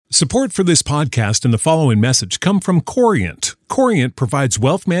Support for this podcast and the following message come from Corient. Corient provides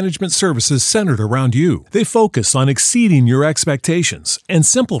wealth management services centered around you. They focus on exceeding your expectations and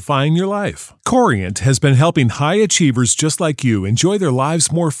simplifying your life. Corient has been helping high achievers just like you enjoy their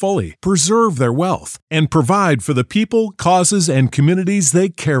lives more fully, preserve their wealth, and provide for the people, causes, and communities they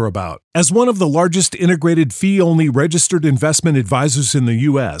care about. As one of the largest integrated fee-only registered investment advisors in the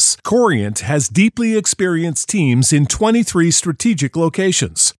U.S., Corient has deeply experienced teams in 23 strategic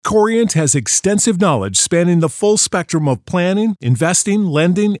locations. Corient has extensive knowledge spanning the full spectrum of planning, investing,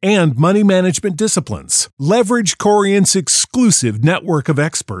 lending, and money management disciplines. Leverage Corient's exclusive network of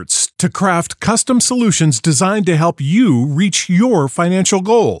experts to craft custom solutions designed to help you reach your financial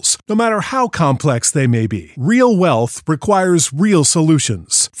goals, no matter how complex they may be. Real wealth requires real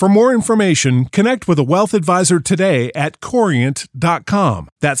solutions. For more information, connect with a wealth advisor today at Corient.com.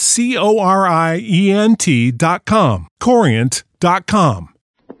 That's Corient.com. Corient.com.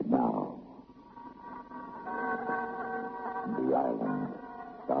 Now, The Island,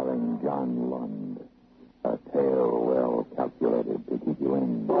 starring John Lund. A tale well calculated to keep you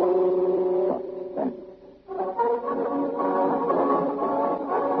in suspense.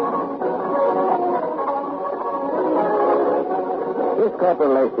 This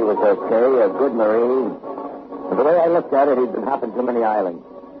Corporal Lacey was okay, a good Marine. But the way I looked at it, he'd been hopping too many islands.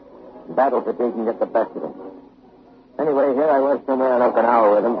 Battle fatigue can get the best of him. Anyway, here I was somewhere in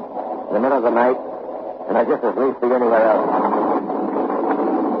Okinawa with him, in the middle of the night, and I just as least be anywhere else.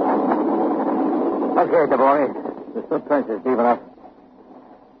 Okay, DeBoy. The footprints is deep enough.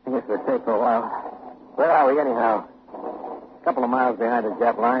 I guess we're safe for a while. Where are we, anyhow? A couple of miles behind the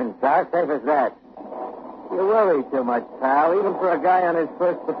Jap line. How safe is that? You worry too much, pal, even for a guy on his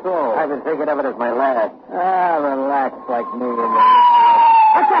first patrol. I've been thinking of it as my last. Relax like me and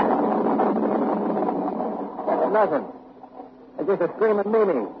What's that? Nothing. It's just a screaming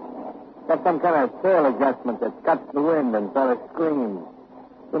meaning. Got some kind of tail adjustment that cuts the wind and sort of screams.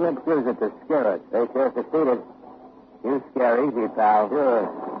 The limp use it to scare us. They sure succeeded. You scare easy, pal. Sure.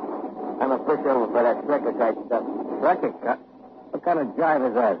 I'm a pushover for that Shrekikite stuff. Shrekikite? What kind of jive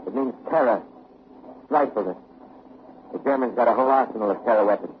is that? It means terror. Rifleman. The Germans got a whole arsenal of terror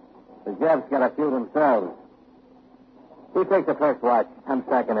weapons. The Japs got a few themselves. Who takes the first watch? I'm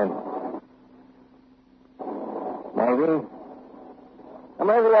stacking in. Maybe. Or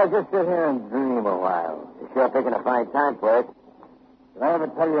maybe I'll just sit here and dream a while. You're sure picking a fine time for it. Did I ever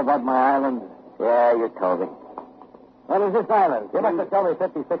tell you about my island? Yeah, you told me. What is this island? You must have told me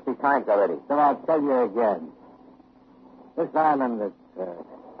 50, 60 times already. So I'll tell you again. This island is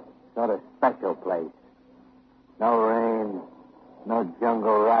sort of special place. No rain, no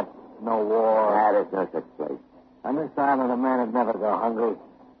jungle rot, no war. There's no such place. On this island, a man would never go hungry.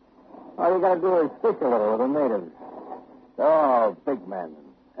 All you got to do is fish a little with the natives. They're all big men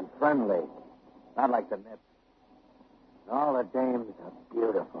and friendly. Not like the Nips. All the dames are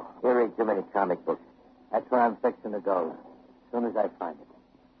beautiful. You read too many comic books. That's where I'm fixing to go, as soon as I find it.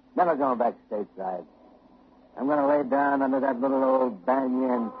 Never going back stateside. I'm going to lay down under that little old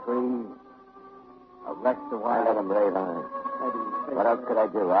banyan tree. I'll rest a while. Let him rave on. What else could I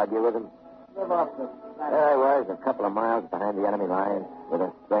do? Argue with him? Live off the... There I was, a couple of miles behind the enemy lines, with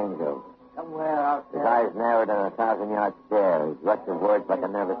a stranger. Somewhere out there. His eyes narrowed in a 1,000-yard stare. His rush of words like a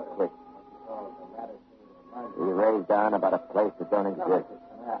nervous twitch. He raved on about a place that don't exist.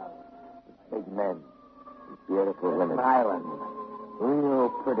 Big men. Beautiful women. An island. Real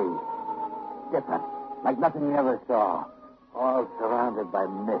pretty. Different. Like nothing you ever saw. All surrounded by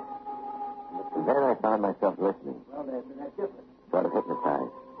mist. And then I found myself listening. Sort of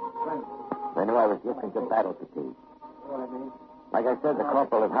hypnotized. I knew I was listening to battle fatigue. Like I said, the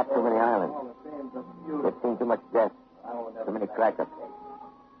corporal had hopped too many islands. He'd seen too much death. Too many crack-ups.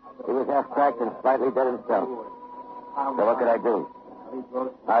 He was half cracked and slightly dead himself. So what could I do?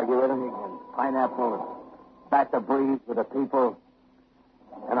 Argue with him? Pineapple. Bat the breeze with the people.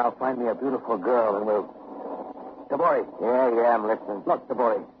 And I'll find me a beautiful girl and we'll... Tabori. Yeah, I'm listening. Look,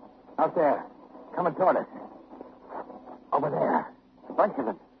 Tabori. Out there. Coming toward us. Over there. A bunch of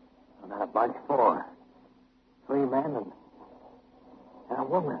them. Well, not a bunch, 4. 3 men and a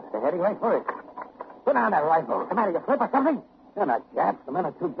woman. They're heading right for it. Put down that rifle. What's the matter? You flip or something? They're not Japs. The men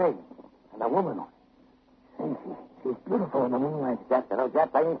are too big. And the woman. Say, she's beautiful in the moonlight. Japs are no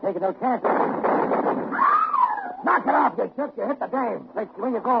Japs. I ain't taking no chances. Knock it off, you jerk. You hit the dame. Lacey,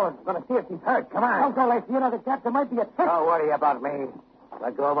 where you going? I'm going to see if she's hurt. Come on. Don't go, Lacey. You know the Japs. There might be a trick. Don't worry about me.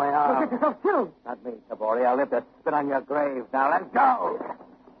 Let go of my arm. You'll get yourself killed. Not me, Tabori. I'll live to spit on your grave. Now, let's go.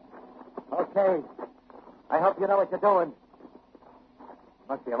 Okay. I hope you know what you're doing.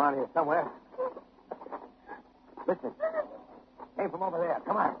 Must be around here somewhere. Listen. Came from over there.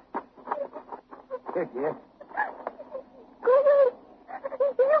 Come on. Here she is. Go away.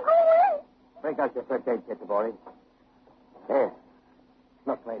 You go away. Break out your first aid kit, Tabori. Here.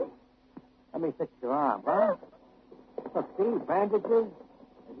 Look, lady. Let me fix your arm, huh? Look, see, bandages,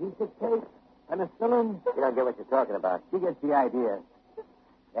 adhesive tape, penicillin. You don't get what you're talking about. She gets the idea.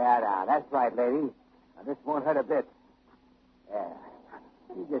 Yeah, that's right, lady. Now, this won't hurt a bit. Yeah.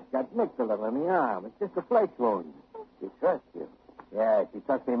 You just got nicked a little in the arm. It's just a flesh wound. She trusts you. Yeah, she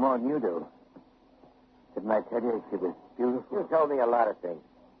trusts me more than you do. Didn't I tell you she was beautiful? You told me a lot of things.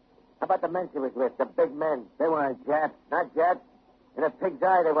 How about the men she was with, the big men? They weren't Japs. Not Japs. In a pig's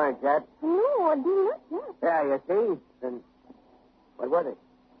eye, they weren't Japs. No, I do not, yes. Yeah, you see? Then what were they?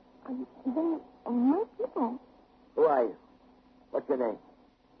 They my people. Who are you? What's your name?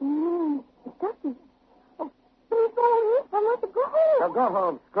 Ducky. Oh, please follow me. I want to go home. So go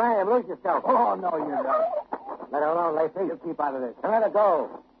home. Scram. Lose yourself. Oh, no, you don't. Let her alone, Lacey. You keep out of this. And let her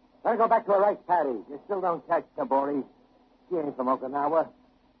go. Let her go back to her rice paddy. You still don't catch Tabori. She ain't from Okinawa.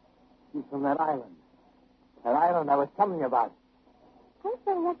 She's from that island. That island I was telling you about. I'm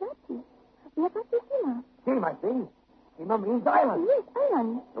sorry, Yagaki. Yagaki Shima. Shima, see? Shima means island. Yes,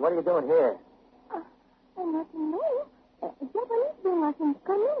 island. And what are you doing here? I'm not know. Japanese bring us in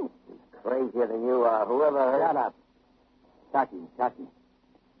canoe. He's crazier than you are. Whoever heard... Shut up. Taki.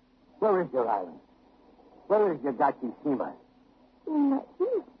 Where is your island? Where is Yagaki Shima? In the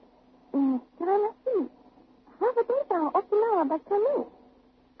sea. In China Sea. Half a day down Okinawa by canoe.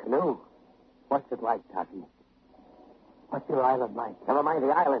 Canoe? What's it like, Taki? What's your island like? Never mind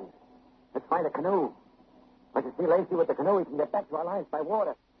the island. Let's find a canoe. Once you see Lacey with the canoe, we can get back to our lines by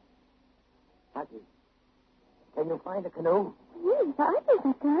water. Taki, can you find a canoe? Yes, I think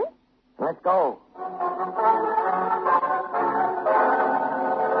I can. Let's go.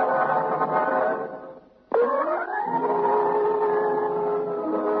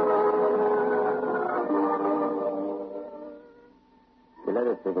 She led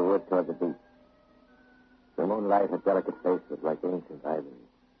us through the wood toward the beach. The moonlight, her delicate face was like ancient ivory.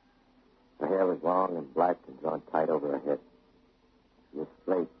 Her hair was long and black and drawn tight over her head. She was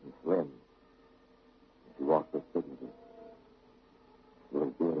straight and slim. She walked with dignity. She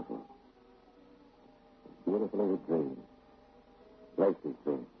was beautiful. As beautiful as a dream. Lacey's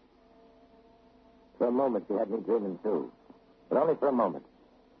dream. For a moment, she had me dreaming, too. But only for a moment.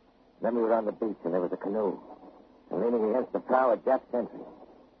 Then we were on the beach, and there was a canoe. And leaning against the prow, a Jap sentry.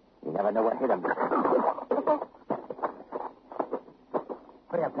 You never know what hit him.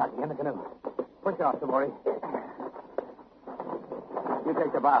 Hurry up, Taki. In the canoe. Push off, Tabori. You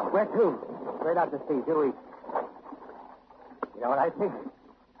take the bow. Where to? Straight out to sea, due east. You know what I think?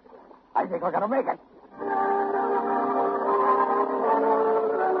 I think we're going to make it.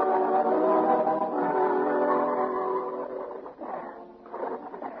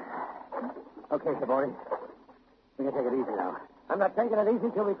 Okay, Tabori. We can take it easy now. I'm not taking it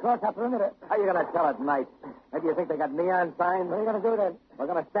easy till we cross our perimeter. How are you going to tell at night? Maybe you think they got neon signs? What are you going to do then? We're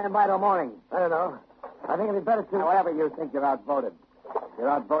going to stand by till morning. I don't know. I think it'd be better to... Now, whatever you think, you're outvoted. You're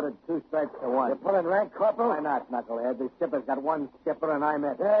outvoted 2 stripes to 1. You're pulling rank, Corporal? Why not, Knucklehead? The shipper's got 1 skipper, and I'm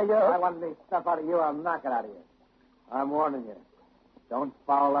it. There you go. If I want any stuff out of you, I'll knock it out of you. I'm warning you. Don't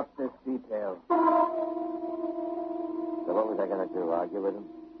foul up this detail. So what was I going to do? Argue with him?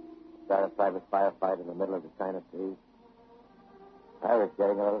 Start a private firefight in the middle of the China Sea? I was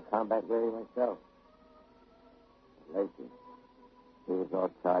getting a little combat weary myself. Lacey, he was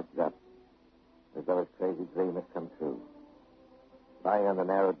all charged up, as though his crazy dream had come true. Lying on the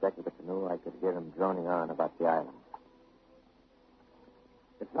narrow deck of the canoe, I could hear him droning on about the island.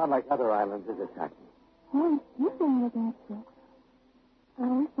 It's not like other islands, is it, Taki? Oh, it's different, Yagaki. I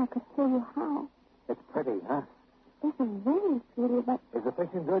wish I could tell you how. It's pretty, huh? It's very pretty, but... Is the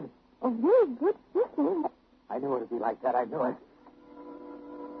fishing good? Oh, very good fishing, but... I knew it would be like that. I knew it.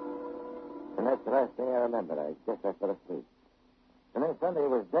 And that's the last thing I remembered. I guess I fell asleep. And then suddenly it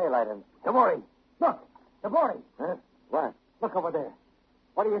was daylight and... Tabori! Look! Tabori! Huh? What? Look over there.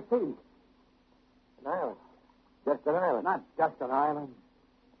 What do you see? An island. Just an island. Not just an island.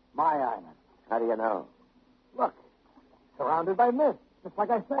 My island. How do you know? Look. Surrounded by mist. Just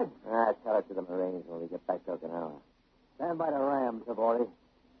like I said. Tell it to the Marines when we get back to Okinawa. Stand by the ram, Tabori.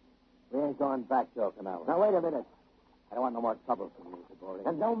 We ain't going back to Okinawa. Now, wait a minute. I don't want no more trouble from you, Tabori.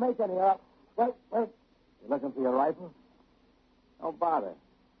 And don't make any up. Wait. You looking for your rifle? Don't bother.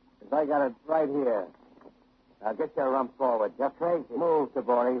 Because I got it right here. Now, get your rump forward. You're crazy. Move,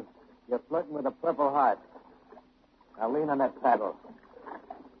 Tabori. You're flirting with a Purple Heart. Now, lean on that paddle.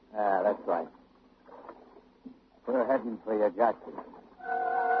 That's right. We're heading for Yagaki.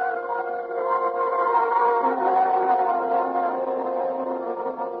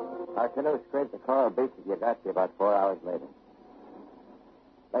 Our canoe scraped the coral beach of Yagati about 4 hours later.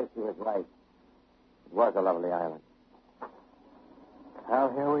 Lacey was right. It was a lovely island.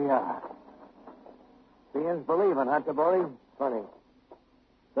 Well, here we are. Seeing's believing, huh, Tabori? Funny.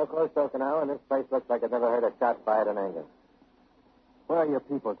 So close to Okinawa, and this place looks like I've never heard a shot fired in anger. Where are your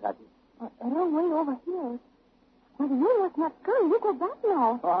people, Tati? A long way over here. Well, the moon was not gone. You go back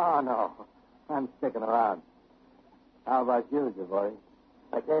now. Oh, no. I'm sticking around. How about you, Tabori?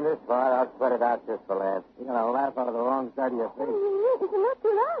 I came this far, I'll sweat it out just for laughs. You're going to laugh out of the wrong side of your face. Is it not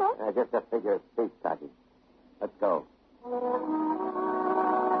too loud? Just a figure of speech, Taki. Let's go.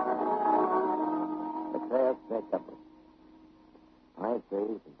 The trail snaked upward. Pine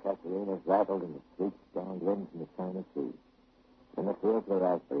trees and casuarinas rattled in the streets, down limbs in the China Sea. In the fields were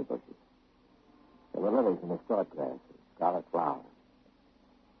raspberry bushes. There were lilies in the short grass and scarlet flowers.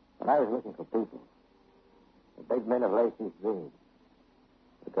 But I was looking for people. The big men of Lacey's dreams.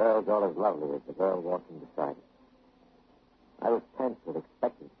 The girl's all as lovely as the girl walking beside her. I was tense with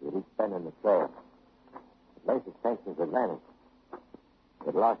expectancy at each bend in the trail. But Lacey's tensions had vanished.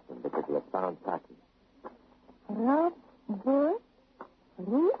 It lost them because he had found Taki. Rob, George,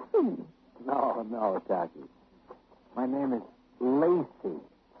 Lucy. No, Taki. My name is Lacey.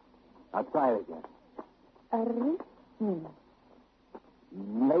 I'll try it again. Lucy.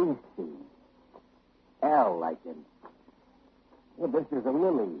 Lacey. L like in. Well, this is a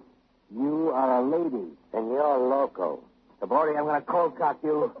lily. You are a lady. And you're loco. Tabori, I'm going to cold cock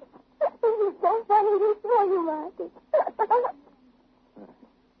you. You're so funny to show you, Marty.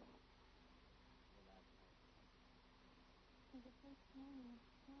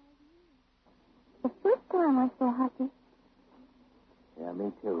 The first time I saw Happy. Yeah,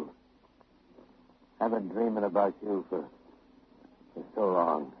 me too. I've been dreaming about you for so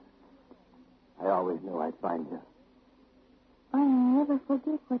long. I always knew I'd find you. I'll never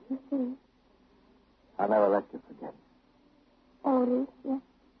forget what you say. I'll never let you forget. Oh, Lucia.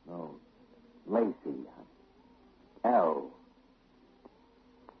 No. Lacey. L.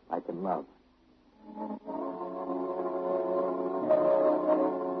 Like in love.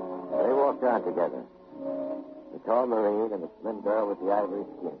 They walked on together. The tall Marine and the slim girl with the ivory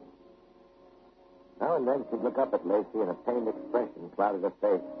skin. Now and then she'd look up at Lacey and a pained expression clouded her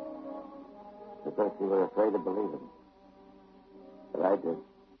face. As though she were afraid to believe him. But I did.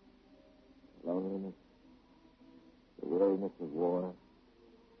 Loneliness, the weariness of war,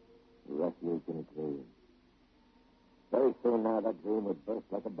 the refuge in a dream. Very soon now that dream would burst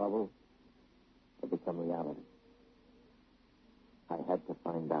like a bubble and become reality. I had to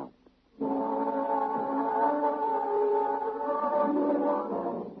find out. It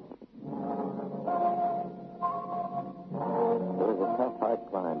was a tough, hard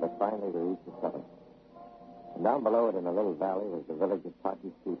climb, but finally we reached the summit. And down below it in a little valley was the village of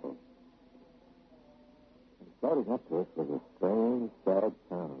Taki's people. And floating up to us was a strange, sad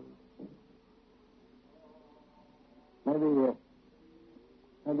sound. Maybe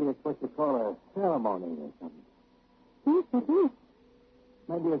it's what you call a ceremony or something. Yes, it is.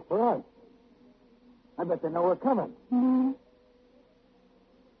 Maybe it's for us. I bet they know we're coming. No.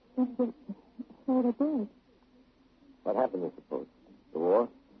 It's just for the bird. What happened, you suppose? The war?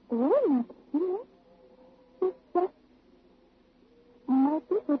 The war not, It's just my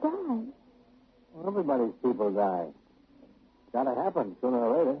people died. Well, everybody's people die. It's got to happen sooner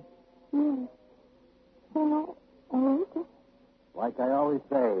or later. Yes. Sooner or later. Like I always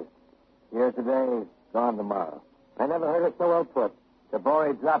say, here today, gone tomorrow. I never heard it so well put. The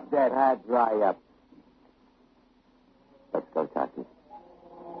boy dropped dead, had dry up. Let's go, Taki.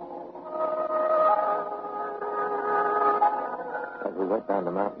 As we went down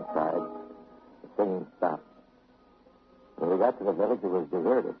the mountainside, the singing stopped. When we got to the village, it was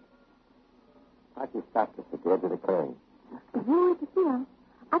deserted. Taki stopped us at the edge of the clearing. If you want to see him,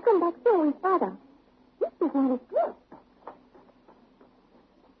 I'll come back soon with Father. This is not his good.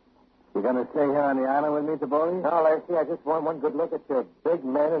 You going to stay here on the island with me, Tabori? No, Lacey, I just want one good look at your big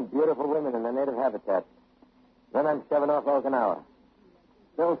men and beautiful women in their native habitat. Then I'm shoving off Okinawa.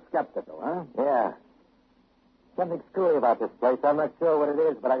 Still skeptical, huh? Yeah. Something screwy about this place. I'm not sure what it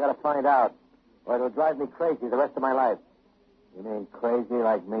is, but I got to find out. Or it'll drive me crazy the rest of my life. You mean crazy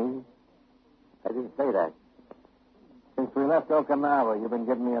like me? I didn't say that. Since we left Okinawa, you've been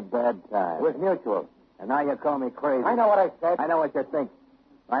giving me a bad time. It was mutual. And now you call me crazy. I know what I said. I know what you think.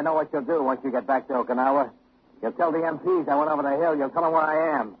 I know what you'll do once you get back to Okinawa. You'll tell the MPs I went over the hill. You'll tell them where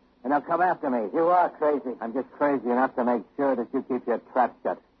I am. And they'll come after me. You are crazy. I'm just crazy enough to make sure that you keep your trap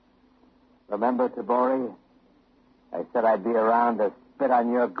shut. Remember, Tabori? I said I'd be around to spit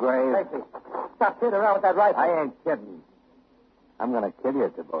on your grave. Lacey, stop kidding around with that rifle. I ain't kidding. I'm going to kill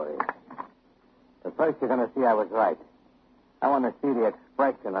you, Tabori. But first you're going to see I was right. I want to see the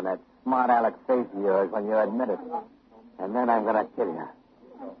expression on that smart aleck face of yours when you admit it. And then I'm going to kill you.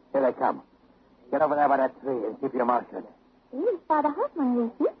 Here they come. Get over there by that tree and keep your mouth shut. He's Father Hoffman,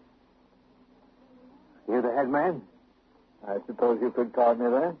 Lucy. You the head man? I suppose you could call me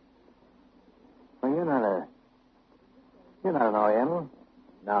that. Well, you're not an Oriental.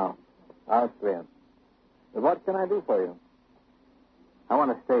 No, Austrian. But what can I do for you? I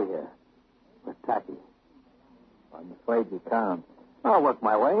want to stay here with Taki. I'm afraid you can't. I'll work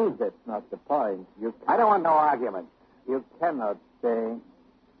my way. That's not the point. I don't want no argument. You cannot stay.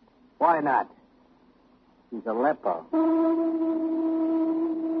 Why not? He's a leper.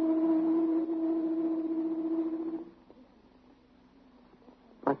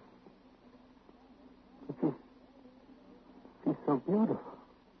 But she's so beautiful.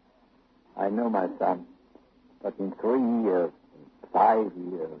 I know, my son. But in 3 years, 5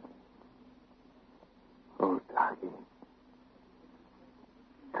 years. Oh, Taki.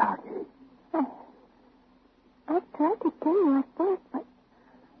 Taki. I tried to tell you at first, but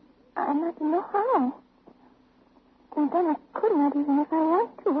I didn't know how. And then I could not, even if I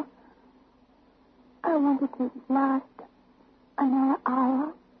wanted to. I wanted to last another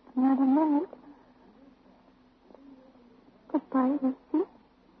hour, another minute. Goodbye, Lucy.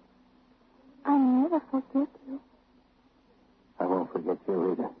 I never forget you. I won't forget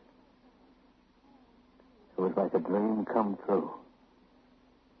you either. It was like a dream come true.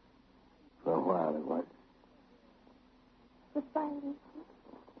 For a while it was. Goodbye, Lucy.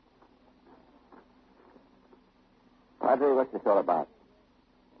 Padre, what's this all about?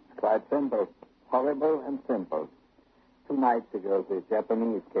 It's quite simple. Horrible and simple. 2 nights ago, the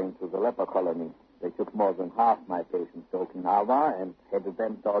Japanese came to the leper colony. They took more than half my patients to Okinawa and headed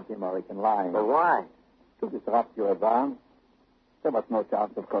them towards the American line. But why? To disrupt your advance. There was no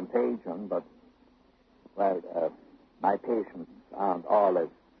chance of contagion, but, well, my patients aren't all as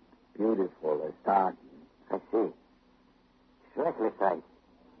beautiful as Taki. I see. Schrecklich sight.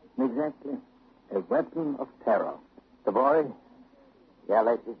 Exactly. A weapon of terror. The boy? Yeah,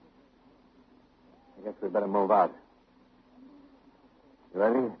 Lacey? I guess we better move out. You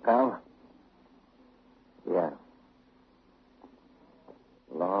ready, pal? Yeah.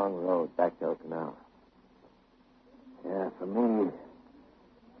 Long road back to Okinawa. Yeah, for me,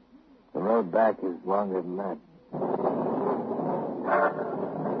 the road back is longer than that.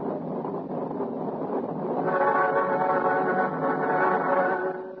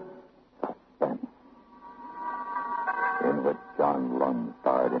 Suspense. In which John Lund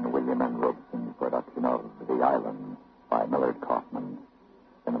starred in William N. Robeson's production of The Island by Millard Kaufman.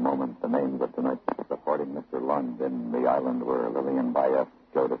 In a moment, the names of tonight's supporting Mr. Lund in The Island were Lillian Bayef,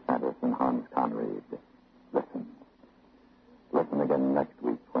 Joe DeSantis, and Hans Conried. Listen. Listen again next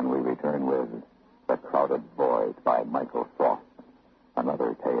week when we return with The Crowded Void by Michael Frost.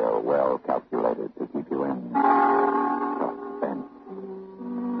 Another tale well calculated to keep you in suspense.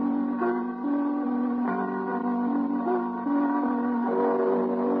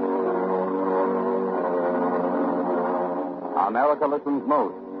 America listens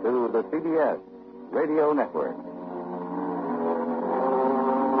most to the CBS Radio Network.